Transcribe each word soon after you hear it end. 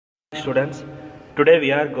Students, today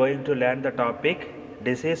we are going to learn the topic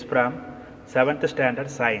disease from 7th standard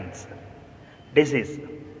science. Disease.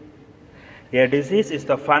 A disease is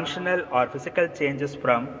the functional or physical changes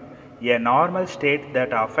from a normal state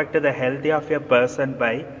that affect the health of a person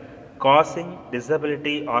by causing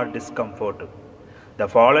disability or discomfort. The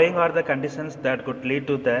following are the conditions that could lead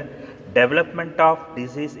to the development of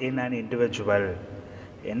disease in an individual.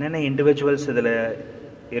 என்னென்ன individuals இதில்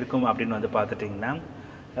இருக்கும் அப்படின்னு வந்து பார்த்துட்டிங்கன்னா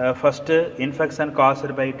first, infection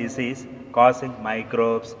caused by disease causing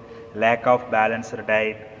microbes, lack of balanced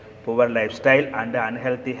diet, poor lifestyle and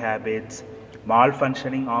unhealthy habits,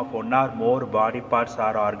 malfunctioning of one or more body parts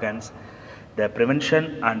or organs. The prevention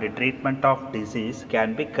and treatment of disease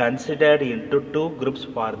can be considered into two groups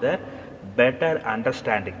for the better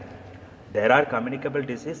understanding. There are communicable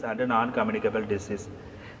disease and non-communicable disease.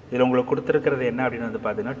 இதில் உங்களுக்கு கொடுத்துருக்கிறது என்ன அப்படின்னு வந்து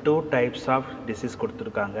பார்த்தீங்கன்னா two types of disease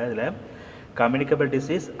கொடுத்துருக்காங்க. இதில் communicable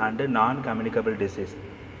disease and நான் கம்யூனிகபிள் டிசீஸ்.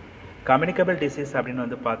 கம்யூனிகபிள் டிசீஸ் அப்படின்னு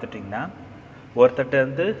வந்து பார்த்துட்டிங்கன்னா ஒருத்தட்ட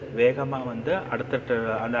வந்து வேகமாக வந்து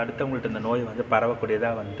அடுத்தவங்கள்ட்ட இந்த நோய் வந்து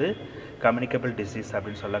பரவக்கூடியதாக வந்து கம்யூனிகபிள் டிசீஸ்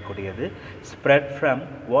அப்படின்னு சொல்லக்கூடியது. Spread from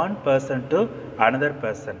one person to another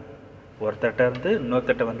person. ஒருத்தட்ட இருந்து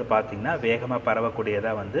இன்னொருத்தட்ட வந்து பார்த்திங்கன்னா வேகமாக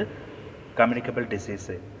பரவக்கூடியதாக வந்து communicable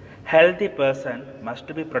disease. Healthy person must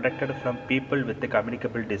be protected from people with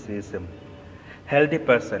communicable disease. Healthy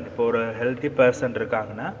person, இப்போ ஒரு ஹெல்தி பர்சன்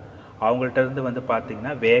இருக்காங்கன்னா அவங்கள்ட்ட இருந்து வந்து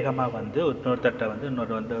பார்த்திங்கன்னா வேகமாக வந்து இன்னொருத்தட்ட வந்து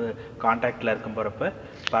இன்னொரு வந்து கான்டாக்டில் இருக்கும் போகிறப்ப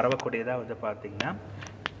பரவக்கூடியதாக வந்து பார்த்திங்கன்னா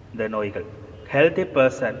இந்த நோய்கள். Healthy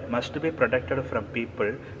person must be protected from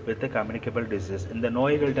people with communicable disease. இந்த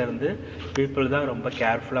நோய்கள்ட்ட இருந்து பீப்புள் தான் ரொம்ப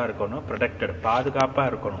கேர்ஃபுல்லாக இருக்கணும், ப்ரொடெக்டட்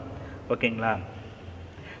பாதுகாப்பாக இருக்கணும். ஓகேங்களா?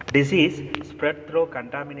 Disease spread through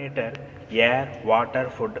contaminated air, water,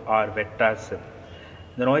 food or vectors.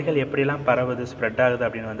 இந்த நோய்கள் எப்படிலாம் பரவுது, ஸ்ப்ரெட் ஆகுது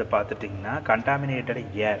அப்படின்னு வந்து பார்த்துட்டிங்கன்னா கண்டாமினேட்டட்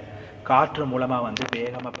ஏர், காற்று மூலமாக வந்து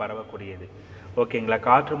வேகமாக பரவக்கூடியது. ஓகேங்களா?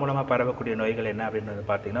 காற்று மூலமாக பரவக்கூடிய நோய்கள் என்ன அப்படின்னு வந்து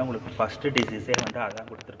பார்த்தீங்கன்னா உங்களுக்கு ஃபஸ்ட்டு டிசீஸே வந்து அதான்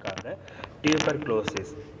கொடுத்துருக்காங்க,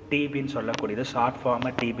 டியூபர்குலோசிஸ். டிபின்னு சொல்லக்கூடியது, ஷார்ட்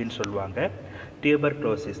ஃபார்மாக டிபின்னு சொல்லுவாங்க.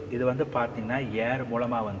 டியூபர்குலோசிஸ் இது வந்து பார்த்திங்கன்னா ஏர்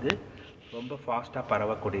மூலமாக வந்து ரொம்ப ஃபாஸ்ட்டாக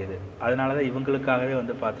பரவக்கூடியது. அதனால தான் இவங்களுக்காகவே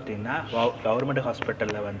வந்து பார்த்துட்டிங்கன்னா கவர்மெண்ட்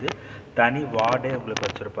ஹாஸ்பிட்டலில் வந்து தனி வார்டே உங்களுக்கு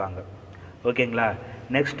வச்சுருப்பாங்க. ஓகேங்களா?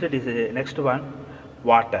 Next one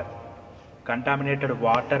water. Contaminated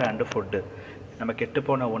water and food. நம்ம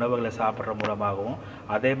கெட்டுப்போன உணவுகளை சாப்பிட்ற மூலமாகவும்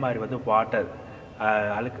அதே மாதிரி வந்து வாட்டர்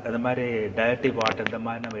அது மாதிரி டயர்ட்டி வாட்டர் இந்த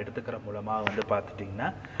மாதிரி நம்ம எடுத்துக்கிற மூலமாக வந்து பார்த்துட்டிங்கன்னா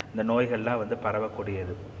இந்த நோய்கள்லாம் வந்து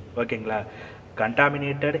பரவக்கூடியது. ஓகேங்களா?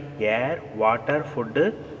 கண்டாமினேட்டட் ஏர், water, food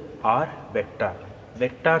R vector.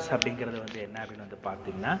 Vectors அப்படிங்கிறது வந்து என்ன அப்படின்னு வந்து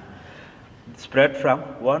பார்த்தீங்கன்னா spread from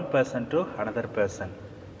one person to another person,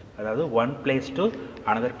 அதாவது one place to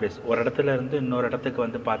another place. ஒரு இடத்துல இருந்து இன்னொரு இடத்துக்கு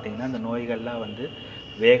வந்து பார்த்திங்கன்னா இந்த நோய்கள்லாம் வந்து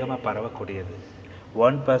வேகமாக பரவக்கூடியது.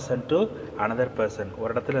 One person to another person,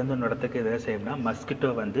 ஒரு இடத்துலேருந்து இன்னொரு இடத்துக்கு எதை செய்யணும்னா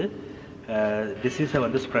மஸ்கிட்டோ வந்து டிசீஸை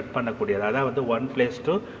வந்து ஸ்ப்ரெட் பண்ணக்கூடியது. அதான் வந்து one place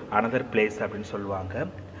to another place அப்படின்னு சொல்லுவாங்க.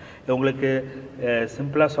 உங்களுக்கு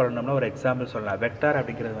சிம்பிளாக சொல்லணும்னா ஒரு எக்ஸாம்பிள் சொல்லலாம். வெக்டார்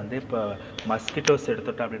அப்படிங்கிறது வந்து இப்போ மஸ்கிட்டோஸ்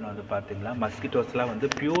எடுத்துட்டோம் அப்படின்னு வந்து பார்த்திங்கன்னா மஸ்கிட்டோஸ்லாம் வந்து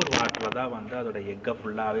பியூர் வாட்டரில் தான் வந்து அதோட எக்கை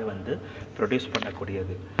ஃபுல்லாகவே வந்து ப்ரொடியூஸ்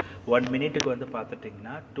பண்ணக்கூடியது. 1 மினிட்டுக்கு வந்து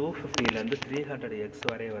பார்த்துட்டிங்கன்னா 250 300 எக்ஸ்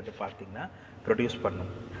வரை வந்து பார்த்திங்கன்னா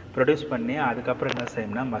ப்ரொடியூஸ் பண்ணி அதுக்கப்புறம் என்ன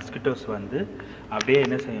செய்யும்னா மஸ்கிட்டோஸ் வந்து அப்படியே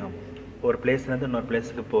என்ன செய்யும், ஒரு பிளேஸ்லேருந்து இன்னொரு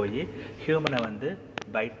பிளேஸுக்கு போய் ஹியூமனை வந்து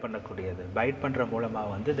பைட் பண்ணக்கூடியது. பைட் பண்ணுற மூலமாக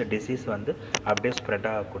வந்து இந்த டிசீஸ் வந்து அப்படியே ஸ்ப்ரெட்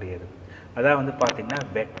ஆகக்கூடியது. அதான் வந்து பார்த்திங்கன்னா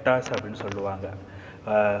வெக்டார்ஸ் அப்படின்னு சொல்லுவாங்க.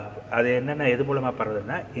 அது என்னென்ன எது மூலமாக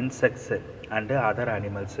பரவுதுன்னா இன்செக்ட்ஸு அண்டு அதர்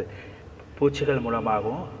அனிமல்ஸு, பூச்சிகள்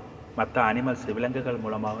மூலமாகவும் மற்ற அனிமல்ஸ் விலங்குகள்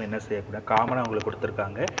மூலமாகவும் என்ன செய்யக்கூடாது காமனாக அவங்களுக்கு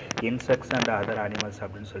கொடுத்துருக்காங்க இன்செக்ட்ஸ் அண்ட் அதர் அனிமல்ஸ்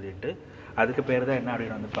அப்படின்னு சொல்லிட்டு. அதுக்கு பேர் தான் என்ன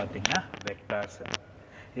அப்படின்னு வந்து பார்த்திங்கன்னா வெக்டார்ஸ்.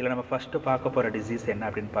 இதில் நம்ம ஃபஸ்ட்டு பார்க்க போகிற டிசீஸ் என்ன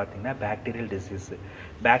அப்படின்னு பார்த்தீங்கன்னா பாக்டீரியல் டிசீஸு.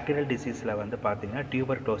 பாக்டீரியல் டிசீஸில் வந்து பார்த்திங்கன்னா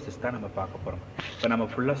டியூபர்குலோசிஸ் தான் நம்ம பார்க்க போகிறோம். இப்போ நம்ம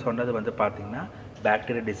ஃபுல்லாக சொன்னது வந்து பார்த்திங்கன்னா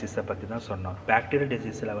பாக்டீரியல் டிசீஸை பற்றி தான் சொன்னோம். பாக்டீரியல்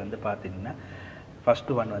டிசீஸில் வந்து பார்த்திங்கன்னா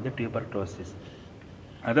ஃபஸ்ட்டு ஒன் வந்து டியூபர்குலோசிஸ்.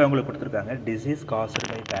 அது அவங்களுக்கு கொடுத்துருக்காங்க disease caused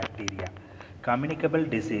by bacteria. Communicable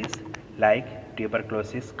disease like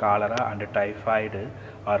tuberculosis, cholera and typhoid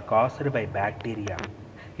R caused by bacteria.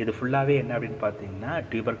 இது ஃபுல்லாகவே என்ன அப்படின்னு பார்த்தீங்கன்னா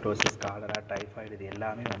டியூபர்குலோசிஸ், காலரா, டைஃபாய்டு இது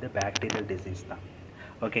எல்லாமே வந்து பாக்டீரியல் டிசீஸ் தான்.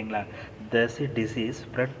 ஓகேங்களா? This disease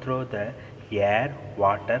spread through the air,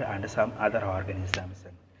 water and some other organisms.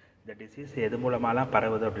 இந்த டிசீஸ் எது மூலமாலாம்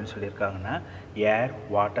பரவுது அப்படின்னு சொல்லியிருக்காங்கன்னா ஏர்,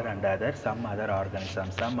 water and some other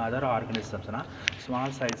organisms. Some other ஆர்கானிசம்ஸ்னால்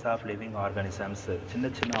small size of living organisms,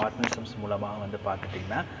 சின்ன சின்ன ஆர்கானிசம்ஸ் மூலமாக வந்து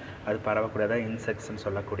பார்த்துட்டிங்கன்னா அது பரவக்கூடியதாக இன்செக்ட்ஸ்ன்னு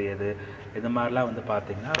சொல்லக்கூடியது. இது மாதிரிலாம் வந்து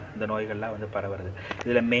பார்த்திங்கன்னா இந்த நோய்கள்லாம் வந்து பரவுறது.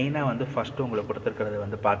 இதில் மெயினாக வந்து ஃபஸ்ட்டு உங்களுக்கு கொடுத்துருக்கிறது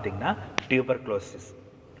வந்து பார்த்திங்கன்னா tuberculosis.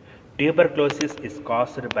 Tuberculosis is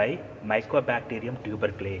caused by Mycobacterium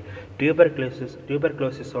tuberculosis.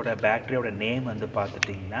 Tuberculosiஸோட பாக்டீரியாவோட name வந்து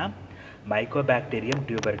பார்த்துட்டிங்கன்னா மைக்கோபாக்டீரியம்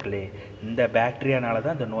டியூபர்குலே. இந்த பாக்டீரியானால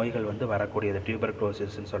தான் இந்த நோய்கள் வந்து வரக்கூடியது,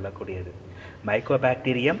 டியூபர்குலோசிஸ்ன்னு சொல்லக்கூடியது.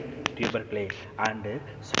 Mycobacterium tuberculosis and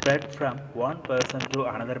spread from one person to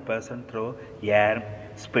another person through air,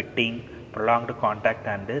 spitting, prolonged contact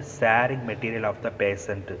and sharing material of the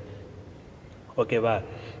patient. ஓகேவா?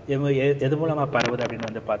 எது மூலமாக பரவுது அப்படின்னு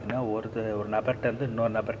வந்து பார்த்தீங்கன்னா ஒரு நபர்கிட்ட இருந்து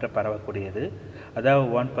இன்னொரு நபர்கிட்ட பரவக்கூடியது, அதாவது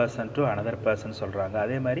one person to another person சொல்கிறாங்க.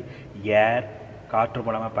 அதே மாதிரி ஏர், காற்று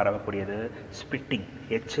மூலமாக பரவக்கூடியது, ஸ்பிட்டிங்,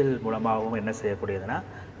 எச்சில் மூலமாகவும் என்ன செய்யக்கூடியதுன்னா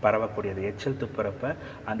பரவக்கூடியது. எச்சில் துப்புறப்ப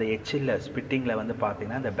அந்த எச்சிலில் ஸ்பிட்டிங்கில் வந்து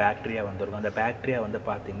பார்த்திங்கன்னா அந்த பாக்டீரியா வந்துருக்கும். அந்த பாக்டீரியா வந்து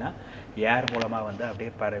பார்த்திங்கன்னா ஏர் மூலமாக வந்து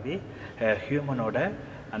அப்படியே பரவி ஹியூமனோட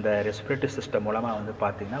அந்த ரெஸ்பிரேட்டரி சிஸ்டம் மூலமாக வந்து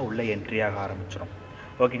பார்த்திங்கன்னா உள்ளே என்ட்ரியாக ஆரம்பிச்சிடும்.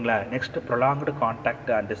 ஓகேங்களா? Next prolonged contact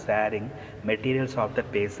and sharing materials of the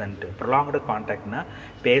patient. Prolonged கான்டாக்ட்னா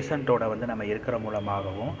பேஷண்ட்டோட வந்து நம்ம இருக்கிற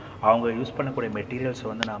மூலமாகவும் அவங்க யூஸ் பண்ணக்கூடிய மெட்டீரியல்ஸை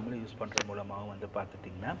வந்து நம்மளும் யூஸ் பண்ணுற மூலமாகவும் வந்து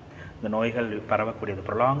பார்த்துட்டிங்கன்னா இந்த நோய்கள் பரவக்கூடியது.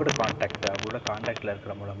 ப்ரொலாங்டு கான்டாக்ட், அவங்களோட கான்டாக்டில்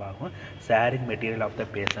இருக்கிற மூலமாகவும் ஷேரிங் மெட்டீரியல் ஆஃப் த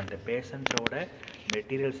பேஷண்ட்டோட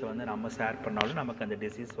மெட்டீரியல்ஸை வந்து நம்ம ஷேர் பண்ணாலும் நமக்கு அந்த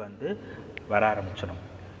டிசீஸ் வந்து வர ஆரம்பிச்சிடும்.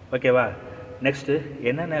 ஓகேவா? நெக்ஸ்ட்டு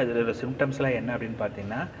என்னென்ன இதோட சிம்டம்ஸ்லாம் என்ன அப்படின்னு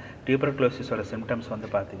பார்த்தீங்கன்னா டியூபர்குலோசிஸோட சிம்டம்ஸ் வந்து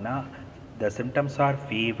பார்த்திங்கன்னா the symptoms R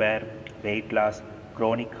fever, weight loss,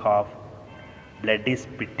 Kronig cough, bloody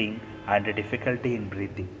spitting and difficulty in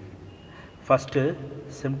breathing. First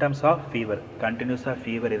symptoms of fever. கண்டினியூஸாக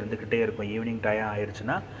ஃபீவர் இருந்துக்கிட்டே இருக்கும். ஈவினிங் டைம்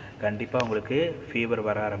ஆயிடுச்சுன்னா கண்டிப்பாக உங்களுக்கு ஃபீவர்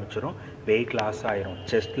வர ஆரம்பிச்சிடும். வெயிட் லாஸ் ஆயிரும்.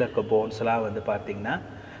 செஸ்ட்டில் இருக்க போன்ஸ்லாம் வந்து பார்த்திங்கன்னா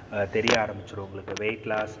தெரிய ஆரம்பிச்சிடும் உங்களுக்கு. வெயிட்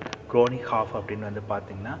லாஸ், க்ரோனிக் காஃப் அப்படின்னு வந்து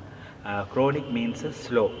பார்த்திங்கன்னா க்ரோனிக் மீன்ஸு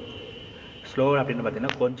ஸ்லோ அப்படின்னு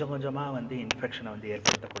பார்த்திங்கன்னா கொஞ்சம் கொஞ்சமாக வந்து இன்ஃபெக்ஷனை வந்து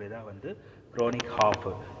ஏற்படுத்தக்கூடியதாக வந்து க்ரோனிக் காஃப்.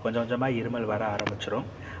 கொஞ்சம் கொஞ்சமாக இருமல் வர ஆரம்பிச்சிடும்.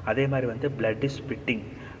 அதே மாதிரி வந்து bloody ஸ்பிட்டிங்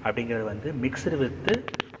அப்படிங்கிறது வந்து மிக்ஸ்டு வித்து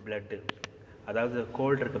பிளட்டு, அதாவது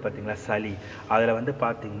கோல்டு இருக்குது பார்த்திங்களா, சளி, அதில் வந்து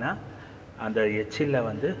பார்த்திங்கன்னா அந்த எச்சிலில்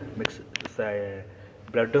வந்து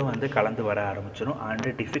பிளட்டும் வந்து கலந்து வர ஆரம்பிச்சிடும். And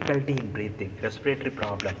difficulty in breathing, respiratory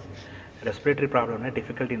ப்ராப்ளம்னா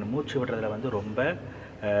டிஃபிகல்ட்டி இன் மூச்சு விடுறதுல வந்து ரொம்ப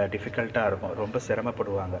டிஃபிகல்ட்டாக இருக்கும், ரொம்ப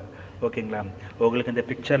சிரமப்படுவாங்க. ஓகேங்களா? உங்களுக்கு இந்த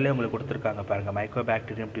பிக்சர்லேயே உங்களுக்கு கொடுத்துருக்காங்க பாருங்கள்,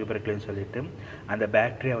 மைக்கோபாக்டீரியம் டியூபர்குலோசிஸ்னு சொல்லிட்டு. அந்த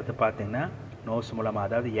பாக்டீரியா வந்து பார்த்திங்கன்னா நோஸ் மூலமாக,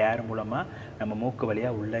 அதாவது ஏர் மூலமாக நம்ம மூக்கு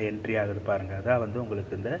வழியாக உள்ளே என்ட்ரி ஆகுது பாருங்கள். அதான் வந்து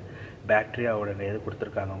உங்களுக்கு இந்த பாக்டீரியாவோட இது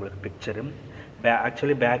கொடுத்துருக்காங்க உங்களுக்கு பிக்சரு.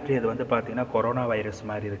 ஆக்சுவலி பாக்டீரியா இது வந்து பார்த்திங்கன்னா கொரோனா வைரஸ்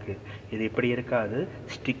மாதிரி இருக்குது. இது இப்படி இருக்காது,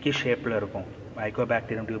 ஸ்டிக்கி ஷேப்பில் இருக்கும்.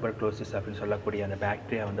 மைக்கோபாக்டீரியம் டியூபர்குலோசிஸ் அப்படின்னு சொல்லக்கூடிய அந்த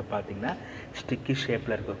பாக்டீரியா வந்து பார்த்திங்கன்னா ஸ்டிக்கி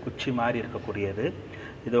ஷேப்பில் இருக்கும், குச்சி மாதிரி இருக்கக்கூடியது.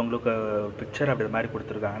 இது உங்களுக்கு பிக்சர் அப்படி மாதிரி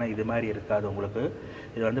கொடுத்துருக்காங்கன்னா இது மாதிரி இருக்காது உங்களுக்கு.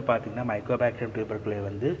 இது வந்து பார்த்திங்கன்னா மைக்கோபாக்டீரியம் டியூபர்குலோசிஸ்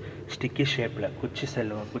வந்து ஸ்டிக்கி ஷேப்பில்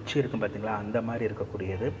குச்சி இருக்கும் பார்த்திங்களா, அந்த மாதிரி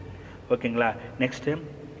இருக்கக்கூடியது. ஓகேங்களா? Next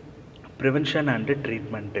prevention and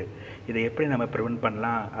treatment. இதை எப்படி நம்ம ப்ரிவென்ட்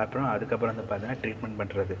பண்ணலாம், அப்புறம் அதுக்கப்புறம் வந்து பார்த்தீங்கன்னா ட்ரீட்மெண்ட்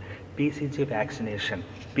பண்ணுறது.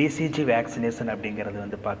 பிசிஜி வேக்சினேஷன் அப்படிங்கிறது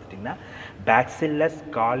வந்து பார்த்துட்டிங்கன்னா பேக்சில்லஸ்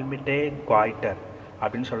கால்மிட்டே குவாய்டர்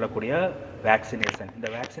அப்படின்னு சொல்லக்கூடிய வேக்சினேஷன். இந்த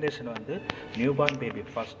வேக்சினேஷன் வந்து நியூபார்ன் பேபி,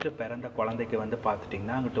 ஃபஸ்ட்டு பிறந்த குழந்தைக்கு வந்து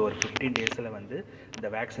பார்த்துட்டிங்கன்னா அங்கிட்ட ஒரு 15 days வந்து இந்த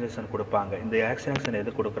வேக்சினேஷன் கொடுப்பாங்க. இந்த வேக்சினேஷன்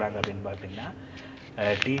எது கொடுக்குறாங்க அப்படின்னு பார்த்தீங்கன்னா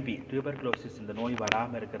டியூபர்குலோசிஸ் இந்த நோய்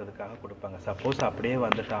வராமல் இருக்கிறதுக்காக கொடுப்பாங்க. சப்போஸ் அப்படியே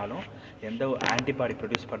வந்துட்டாலும் எந்த ஆன்டிபாடி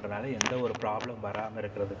ப்ரொடியூஸ் பண்ணுறதுனால எந்த ஒரு ப்ராப்ளம் வராமல்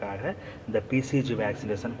இருக்கிறதுக்காக இந்த பிசிஜி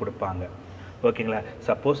வேக்சினேஷன் கொடுப்பாங்க. ஓகேங்களா?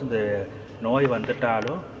 சப்போஸ் இந்த நோய்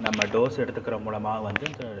வந்துட்டாலும் நம்ம டோஸ் எடுத்துக்கிற மூலமாக வந்து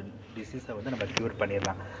இந்த டிசீஸை வந்து நம்ம க்யூர்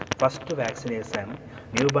பண்ணிடலாம். ஃபஸ்ட்டு வேக்சினேஷன்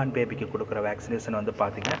நியூபார்ன் பேபிக்கு கொடுக்குற வேக்சினேஷன் வந்து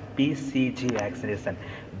பார்த்திங்கன்னா பிசிஜி வேக்சினேஷன்,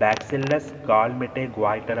 பேக்சில்லஸ் கால்மிட்டே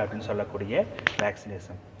குவாய்டர் அப்படின்னு சொல்லக்கூடிய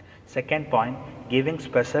vaccination. Second point, giving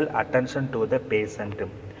special attention to the patient.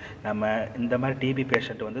 நம்ம இந்த மாதிரி டிபி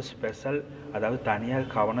பேஷண்ட் வந்து ஸ்பெஷல், அதாவது தனியாக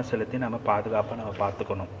கவனம் செலுத்தி நம்ம பாதுகாப்பாக நம்ம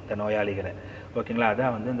பார்த்துக்கணும் இந்த நோயாளிகளை. ஓகேங்களா?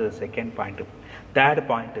 அதான் வந்து இந்த second point. Third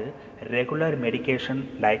point, regular medication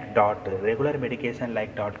like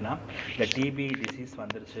டாட்னா இந்த டிபி டிசீஸ்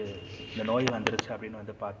வந்துருச்சு, இந்த நோய் வந்துருச்சு அப்படின்னு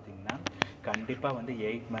வந்து பார்த்திங்கன்னா கண்டிப்பாக வந்து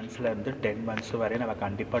 8 monthsலேருந்து 10 months வரை நம்ம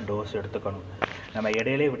கண்டிப்பாக டோஸ் எடுத்துக்கணும். நம்ம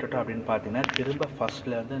இடையிலே விட்டுட்டோம் அப்படின்னு பார்த்தீங்கன்னா திரும்ப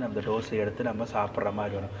ஃபஸ்ட்லேருந்து நம்ம டோஸை எடுத்து நம்ம சாப்பிட்ற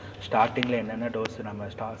மாதிரி வரும். ஸ்டார்டிங்கில் என்னென்ன டோஸ் நம்ம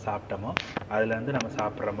சாப்பிட்டோமோ அதுலேருந்து நம்ம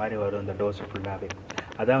சாப்பிட்ற மாதிரி வரும் இந்த டோஸ் ஃபுல்லாகவே.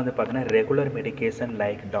 அதான் வந்து பார்த்தீங்கன்னா ரெகுலர் மெடிக்கேஷன்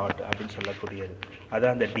லைக் டாட் அப்படின்னு சொல்லக்கூடியது.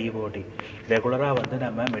 அதான் அந்த டிஓடி. ரெகுலராக வந்து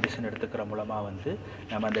நம்ம மெடிசன் எடுத்துக்கிற மூலமாக வந்து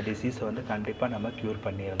நம்ம அந்த டிசீஸை வந்து கண்டிப்பாக நம்ம க்யூர்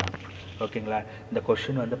பண்ணிடலாம். ஓகேங்களா? இந்த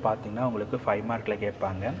கொஷின் வந்து பார்த்திங்கன்னா உங்களுக்கு 5 mark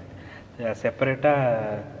கேட்பாங்க.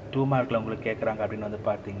 செப்பரேட்டாக 2 mark உங்களுக்கு கேட்குறாங்க அப்படின்னு வந்து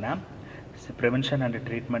பார்த்திங்கன்னா ப்ரிவென்ஷன் அண்ட்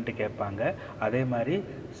ட்ரீட்மெண்ட்டு கேட்பாங்க. அதே மாதிரி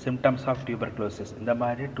சிம்டம்ஸ் ஆஃப் டியூபர்குலோசிஸ் இந்த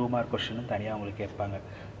மாதிரி 2 மார்க் கொஸ்டினும் தனியாக உங்களுக்கு கேட்பாங்க.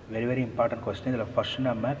 Very very important question. இதில் ஃபஸ்ட்டு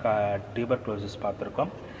நம்ம டியூபர்குலோசிஸ்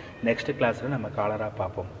பார்த்துருக்கோம். நெக்ஸ்ட் கிளாஸில் நம்ம காலரா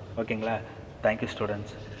பார்ப்போம். ஓகேங்களா? Thank you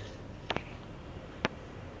students.